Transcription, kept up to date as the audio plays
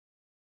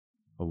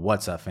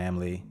What's up,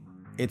 family?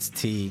 It's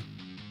T.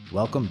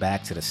 Welcome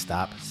back to the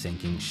Stop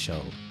Sinking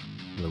Show,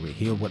 where we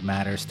heal what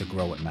matters to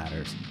grow what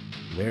matters.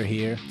 We're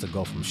here to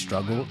go from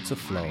struggle to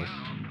flow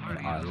in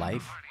our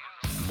life,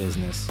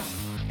 business,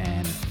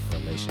 and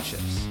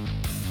relationships.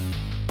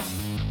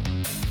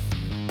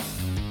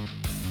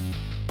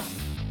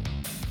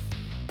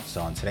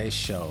 So on today's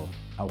show,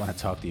 I want to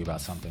talk to you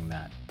about something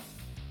that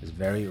is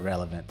very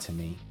relevant to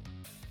me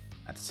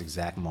at this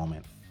exact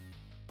moment.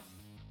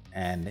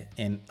 And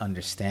in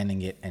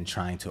understanding it and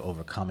trying to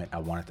overcome it, I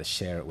wanted to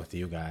share it with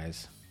you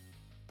guys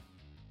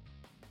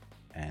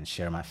and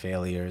share my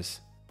failures,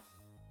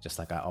 just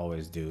like I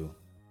always do.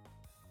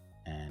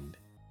 And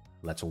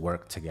let's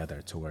work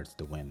together towards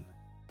the win.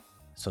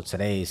 So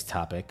today's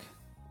topic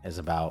is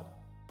about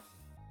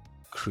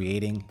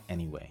creating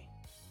anyway.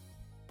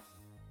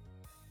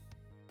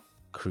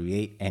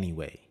 Create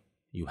anyway.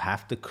 You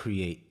have to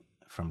create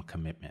from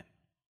commitment.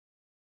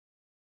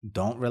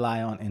 Don't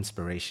rely on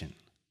inspiration.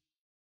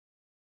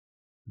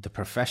 The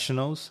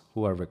professionals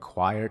who are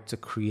required to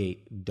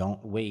create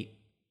don't wait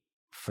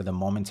for the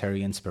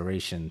momentary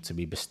inspiration to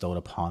be bestowed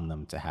upon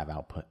them to have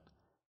output.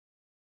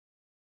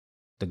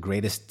 The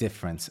greatest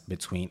difference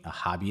between a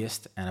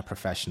hobbyist and a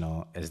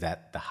professional is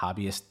that the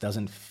hobbyist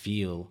doesn't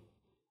feel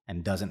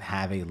and doesn't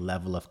have a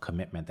level of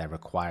commitment that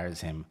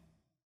requires him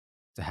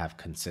to have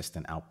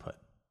consistent output.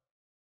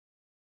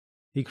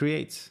 He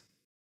creates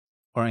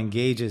or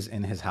engages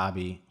in his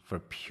hobby for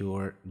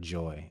pure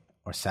joy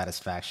or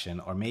satisfaction,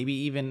 or maybe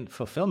even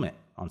fulfillment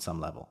on some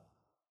level.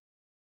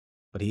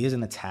 But he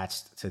isn't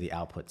attached to the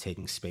output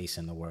taking space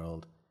in the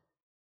world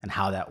and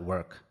how that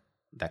work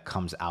that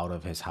comes out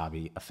of his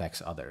hobby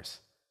affects others.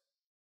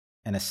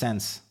 In a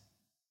sense,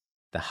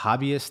 the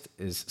hobbyist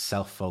is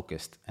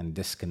self-focused and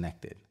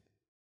disconnected.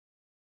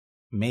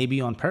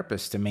 Maybe on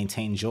purpose to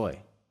maintain joy.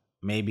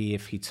 Maybe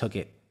if he took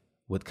it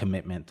with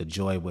commitment, the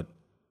joy would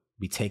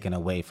be taken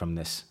away from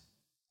this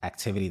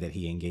activity that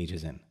he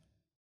engages in.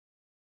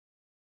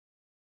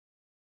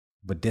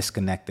 But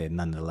disconnected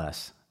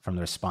nonetheless from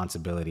the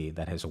responsibility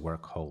that his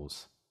work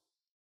holds.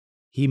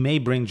 He may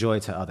bring joy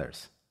to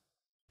others,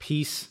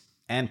 peace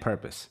and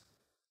purpose,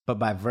 but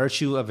by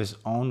virtue of his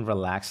own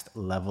relaxed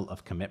level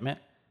of commitment,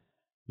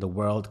 the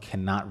world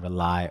cannot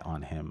rely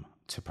on him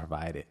to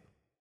provide it.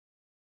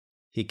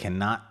 He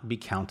cannot be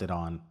counted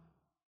on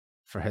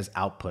for his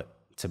output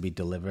to be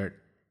delivered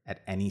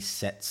at any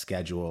set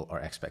schedule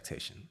or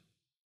expectation.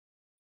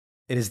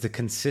 It is the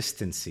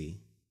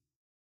consistency,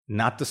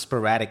 not the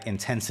sporadic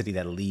intensity,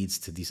 that leads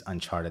to these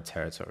uncharted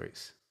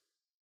territories.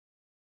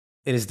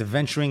 It is the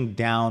venturing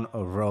down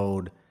a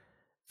road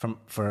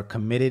for a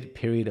committed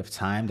period of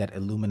time that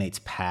illuminates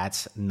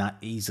paths not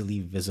easily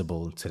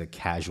visible to the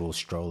casual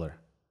stroller.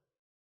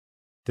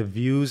 The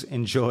views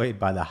enjoyed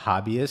by the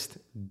hobbyist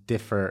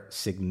differ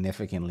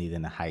significantly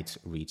than the heights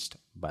reached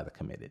by the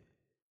committed.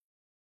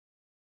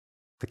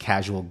 The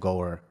casual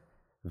goer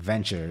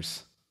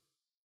ventures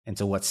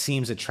into what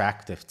seems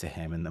attractive to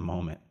him in the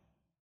moment.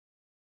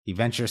 He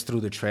ventures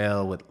through the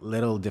trail with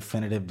little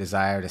definitive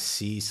desire to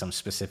see some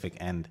specific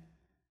end,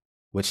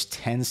 which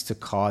tends to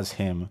cause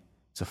him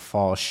to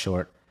fall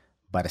short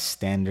by the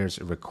standards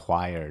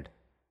required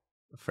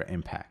for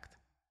impact.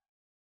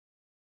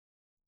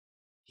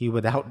 He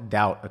without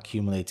doubt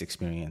accumulates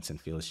experience and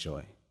feels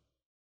joy.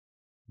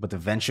 But the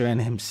venture in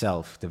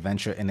himself, the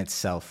venture in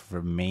itself,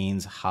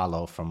 remains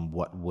hollow from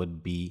what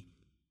would be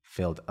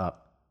filled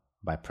up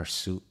by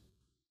pursuit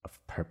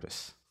of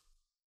purpose.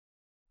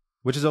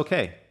 Which is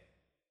okay.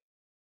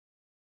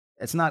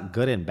 It's not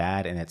good and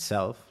bad in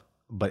itself,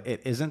 but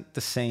it isn't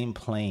the same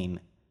plane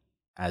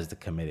as the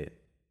committed,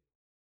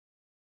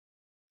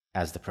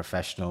 as the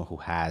professional who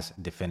has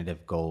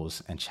definitive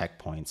goals and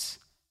checkpoints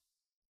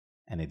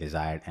and a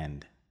desired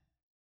end.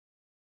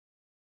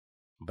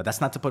 But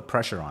that's not to put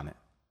pressure on it.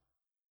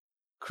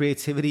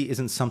 Creativity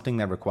isn't something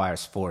that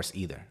requires force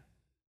either.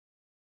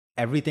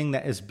 Everything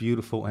that is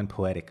beautiful and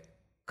poetic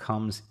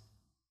comes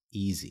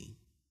easy.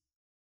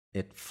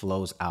 It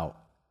flows out.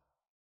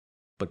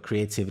 But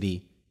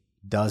creativity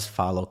does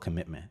follow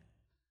commitment.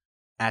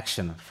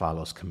 Action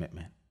follows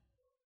commitment.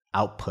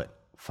 Output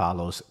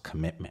follows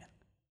commitment.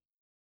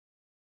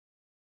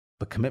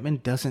 But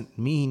commitment doesn't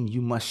mean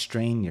you must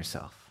strain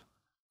yourself.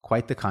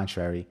 Quite the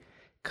contrary,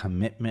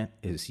 commitment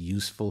is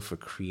useful for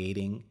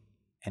creating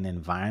an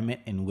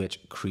environment in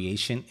which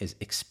creation is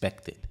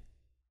expected.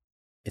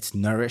 It's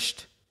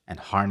nourished and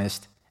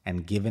harnessed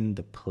and given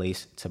the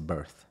place to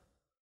birth.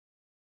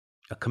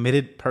 A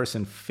committed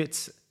person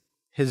fits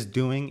his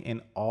doing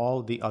in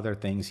all the other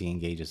things he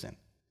engages in.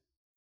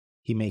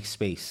 He makes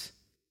space,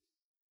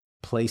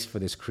 place for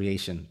this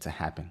creation to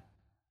happen.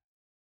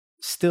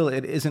 Still,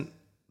 it isn't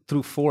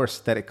through force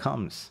that it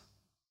comes.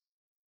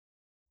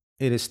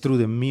 It is through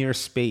the mere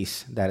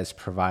space that is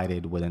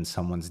provided within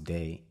someone's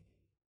day,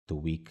 the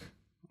week,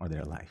 or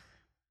their life.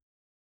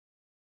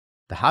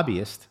 The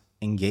hobbyist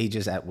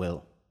engages at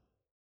will,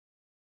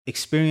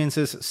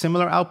 experiences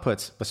similar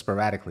outputs, but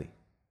sporadically.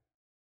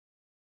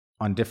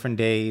 On different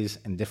days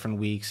and different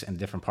weeks and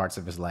different parts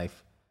of his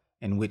life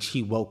in which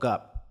he woke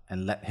up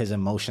and let his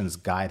emotions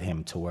guide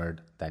him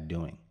toward that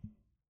doing,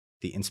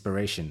 the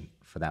inspiration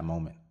for that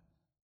moment.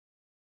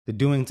 The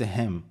doing to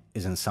him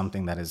isn't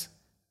something that is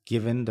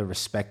given the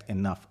respect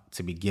enough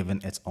to be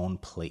given its own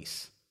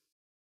place.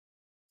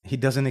 He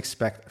doesn't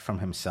expect from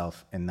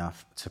himself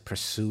enough to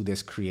pursue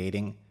this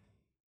creating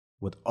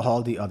with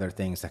all the other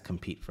things that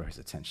compete for his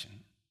attention.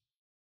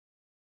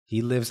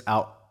 He lives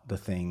out the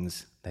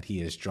things that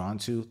he is drawn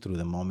to through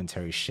the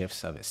momentary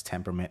shifts of his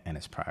temperament and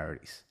his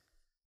priorities.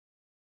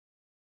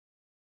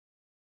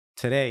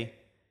 Today,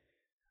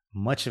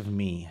 much of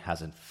me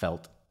hasn't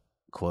felt,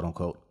 quote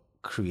unquote,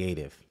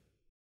 creative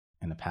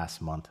in the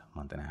past month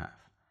and a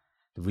half.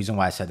 The reason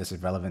why I said this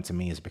is relevant to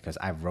me is because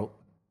I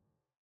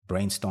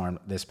brainstormed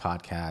this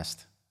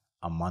podcast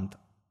a month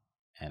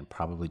and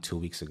probably 2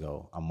 weeks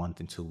ago, a month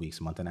and 2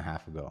 weeks, month and a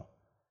half ago.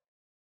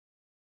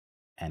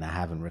 And I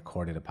haven't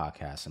recorded a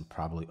podcast in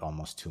probably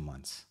almost 2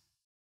 months.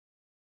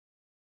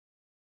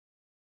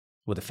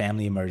 With a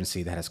family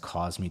emergency that has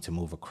caused me to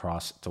move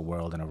across the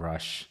world in a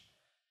rush,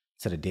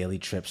 to the daily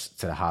trips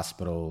to the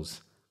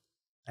hospitals,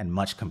 and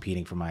much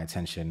competing for my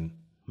attention,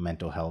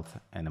 mental health,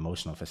 and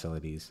emotional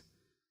facilities,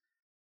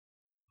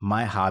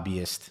 my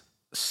hobbyist,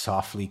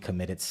 softly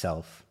committed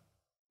self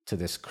to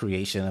this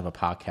creation of a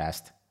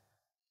podcast,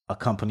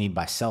 accompanied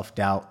by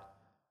self-doubt,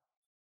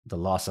 the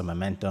loss of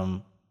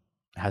momentum,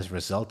 has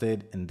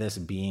resulted in this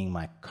being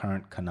my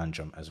current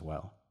conundrum as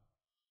well.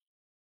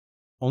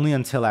 Only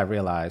until I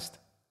realized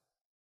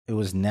it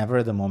was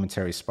never the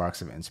momentary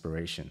sparks of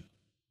inspiration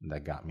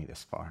that got me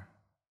this far,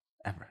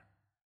 ever.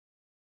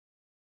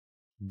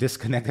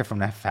 Disconnected from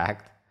that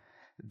fact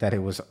that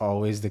it was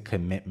always the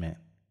commitment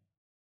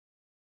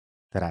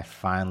that I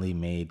finally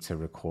made to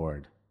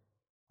record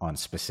on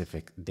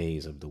specific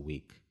days of the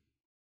week.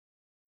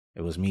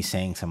 It was me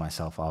saying to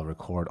myself, I'll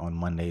record on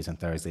Mondays and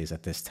Thursdays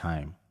at this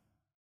time.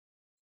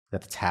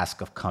 That the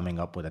task of coming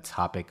up with a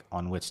topic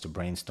on which to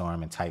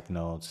brainstorm and type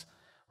notes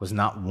was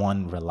not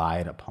one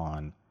relied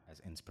upon as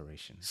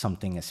inspiration,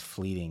 something as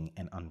fleeting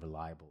and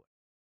unreliable.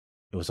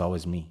 It was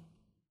always me.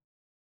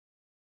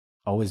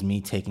 Always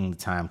me taking the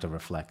time to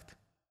reflect,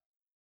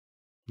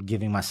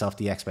 giving myself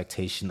the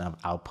expectation of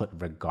output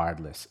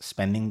regardless,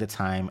 spending the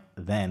time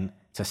then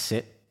to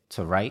sit,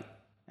 to write,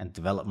 and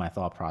develop my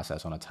thought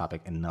process on a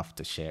topic enough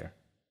to share.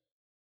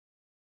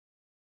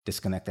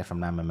 Disconnected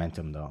from that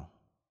momentum though,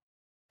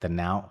 the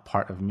now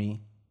part of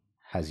me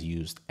has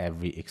used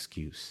every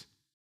excuse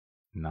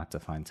not to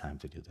find time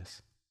to do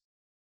this.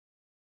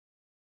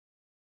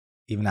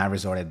 Even I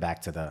resorted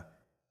back to the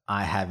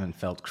I haven't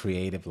felt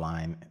creative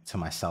line to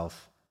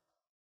myself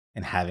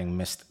in having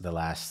missed the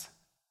last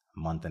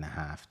month and a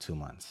half, 2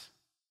 months.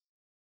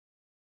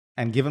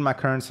 And given my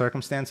current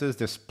circumstances,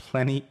 there's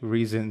plenty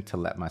reason to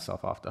let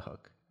myself off the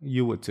hook.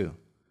 You would too.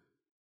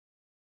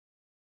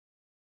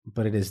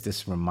 But it is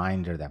this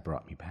reminder that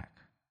brought me back.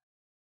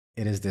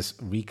 It is this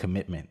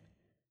recommitment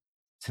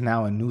to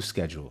now a new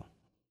schedule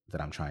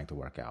that I'm trying to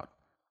work out.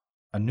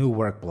 A new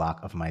work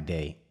block of my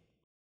day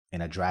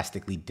in a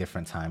drastically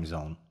different time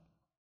zone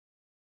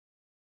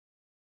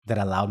that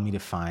allowed me to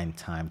find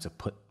time to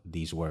put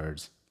these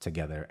words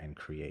together and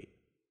create.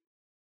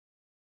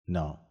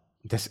 No,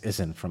 this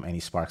isn't from any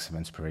sparks of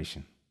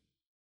inspiration.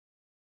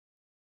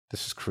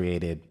 This was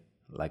created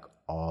like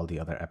all the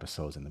other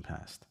episodes in the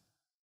past,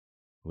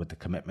 with the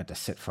commitment to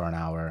sit for an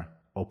hour,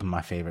 open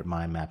my favorite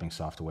mind mapping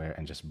software,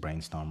 and just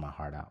brainstorm my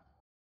heart out.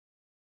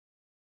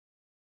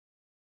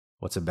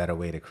 What's a better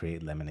way to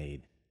create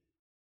lemonade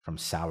from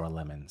sour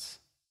lemons,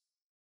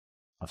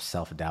 of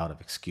self-doubt,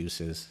 of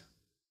excuses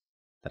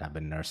that I've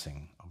been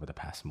nursing over the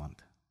past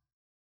month?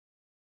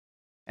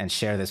 And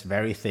share this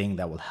very thing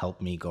that will help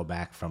me go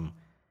back from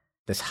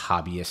this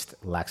hobbyist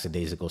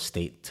lackadaisical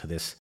state to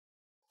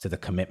the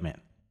commitment,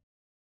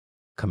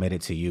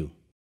 committed to you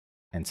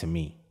and to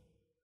me,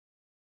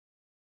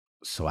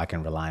 so I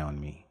can rely on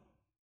me,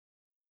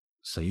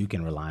 so you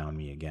can rely on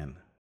me again.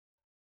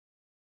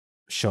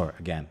 Sure,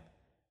 again,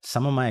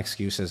 some of my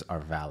excuses are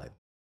valid,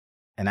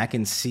 and I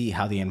can see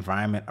how the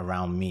environment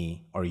around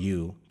me or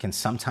you can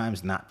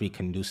sometimes not be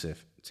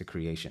conducive to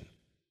creation.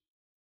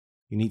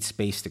 You need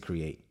space to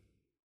create.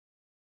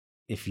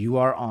 If you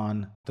are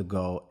on the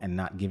go and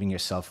not giving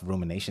yourself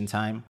rumination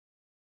time,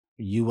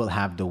 you will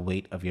have the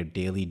weight of your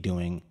daily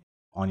doing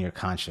on your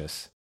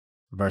conscious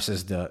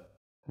versus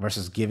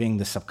giving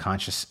the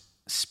subconscious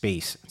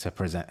space to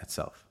present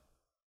itself.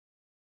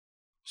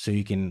 So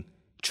you can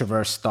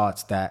traverse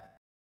thoughts that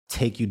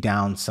take you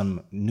down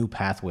some new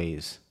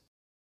pathways,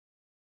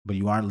 but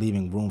you aren't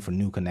leaving room for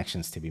new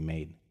connections to be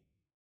made.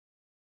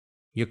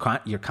 Your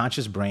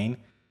conscious brain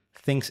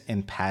thinks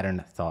in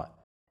patterned thought.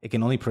 It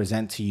can only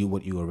present to you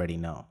what you already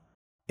know.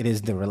 It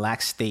is the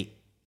relaxed state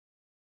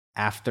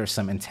after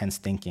some intense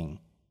thinking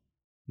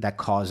that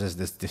causes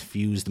this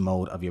diffused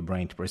mode of your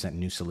brain to present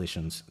new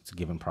solutions to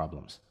given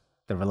problems.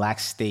 The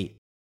relaxed state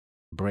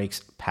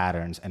breaks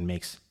patterns and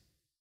makes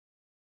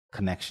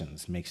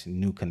connections, makes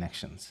new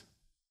connections.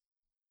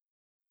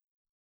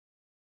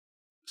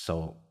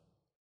 So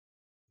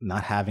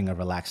not having a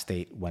relaxed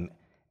state when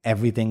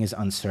everything is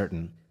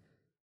uncertain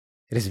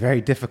It is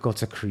very difficult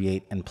to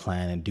create and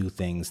plan and do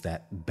things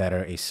that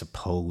better a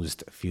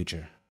supposed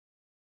future.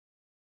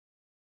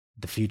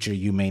 The future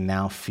you may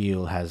now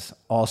feel has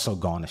also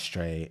gone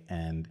astray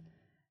and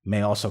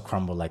may also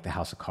crumble like the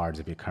house of cards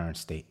of your current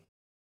state.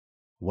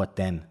 What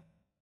then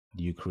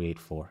do you create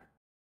for?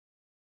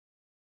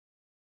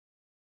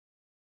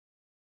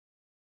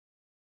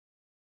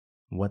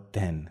 What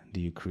then do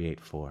you create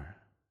for?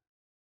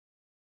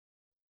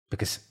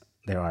 Because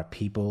there are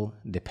people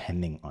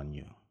depending on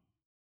you.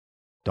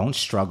 Don't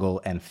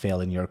struggle and fail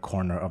in your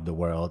corner of the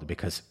world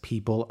because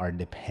people are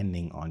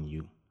depending on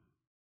you.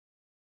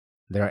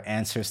 There are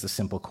answers to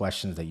simple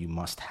questions that you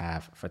must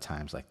have for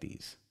times like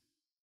these.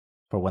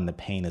 For when the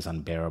pain is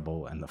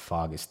unbearable and the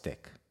fog is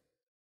thick,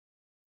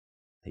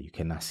 that you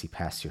cannot see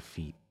past your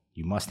feet,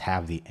 you must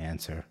have the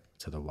answer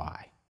to the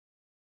why.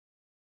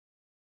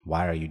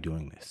 Why are you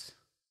doing this?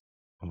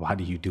 Why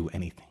do you do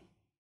anything?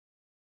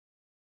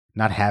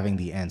 Not having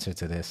the answer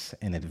to this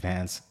in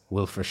advance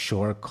will for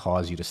sure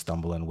cause you to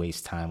stumble and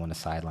waste time on the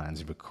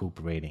sidelines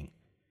recuperating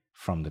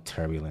from the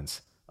turbulence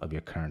of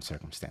your current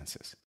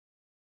circumstances.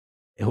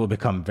 It will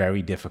become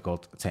very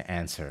difficult to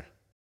answer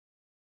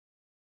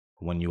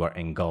when you are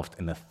engulfed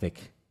in the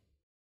thick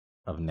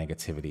of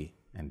negativity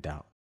and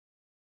doubt.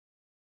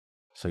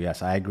 So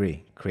yes, I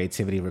agree.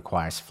 Creativity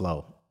requires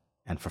flow.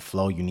 And for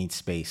flow, you need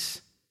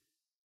space.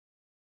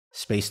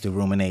 Space to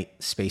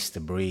ruminate, space to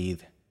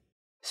breathe,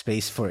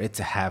 space for it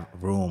to have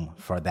room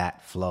for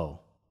that flow.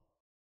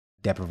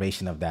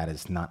 Deprivation of that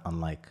is not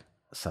unlike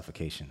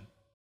suffocation.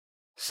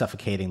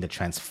 Suffocating the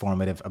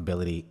transformative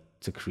ability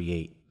to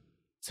create,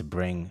 to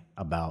bring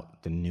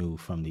about the new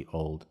from the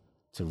old,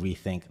 to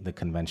rethink the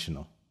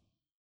conventional.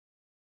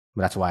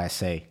 But that's why I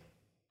say,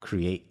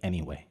 create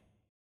anyway.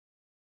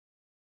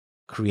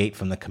 Create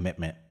from the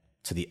commitment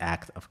to the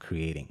act of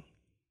creating.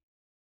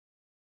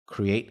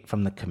 Create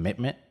from the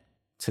commitment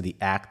to the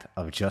act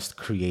of just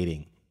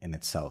creating in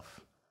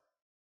itself.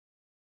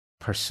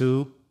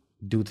 Pursue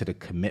due to the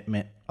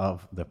commitment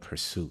of the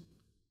pursuit.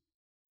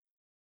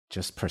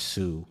 Just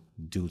pursue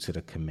due to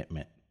the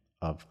commitment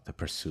of the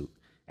pursuit.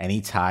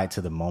 Any tie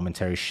to the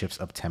momentary shifts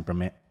of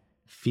temperament,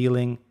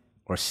 feeling,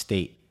 or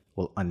state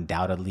will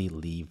undoubtedly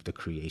leave the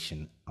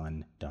creation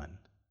undone.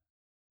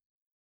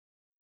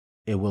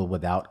 It will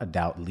without a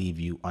doubt leave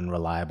you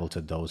unreliable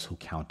to those who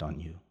count on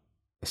you,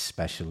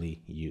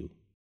 especially you.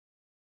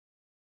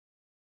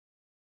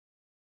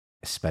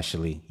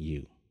 Especially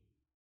you.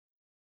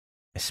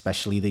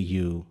 Especially the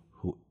you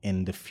who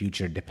in the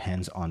future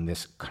depends on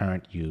this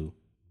current you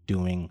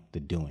doing the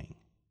doing.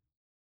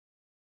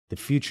 The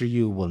future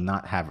you will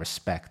not have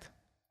respect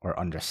or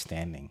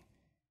understanding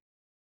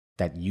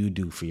that you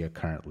do for your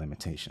current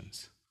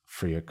limitations,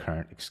 for your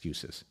current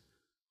excuses.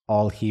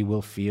 All he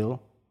will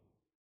feel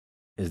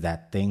is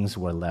that things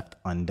were left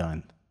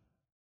undone,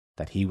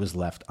 that he was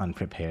left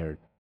unprepared,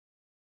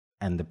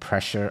 and the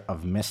pressure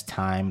of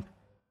mistimed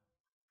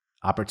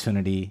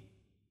opportunity,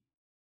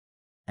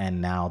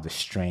 and now the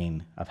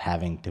strain of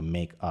having to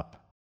make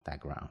up that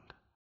ground.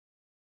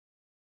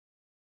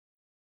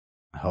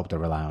 I hope to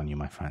rely on you,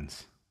 my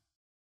friends.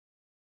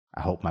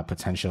 I hope my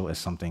potential is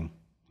something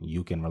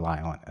you can rely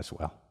on as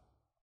well.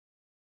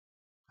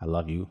 I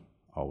love you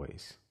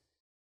always.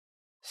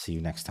 See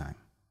you next time.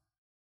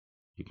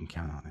 You can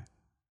count on it.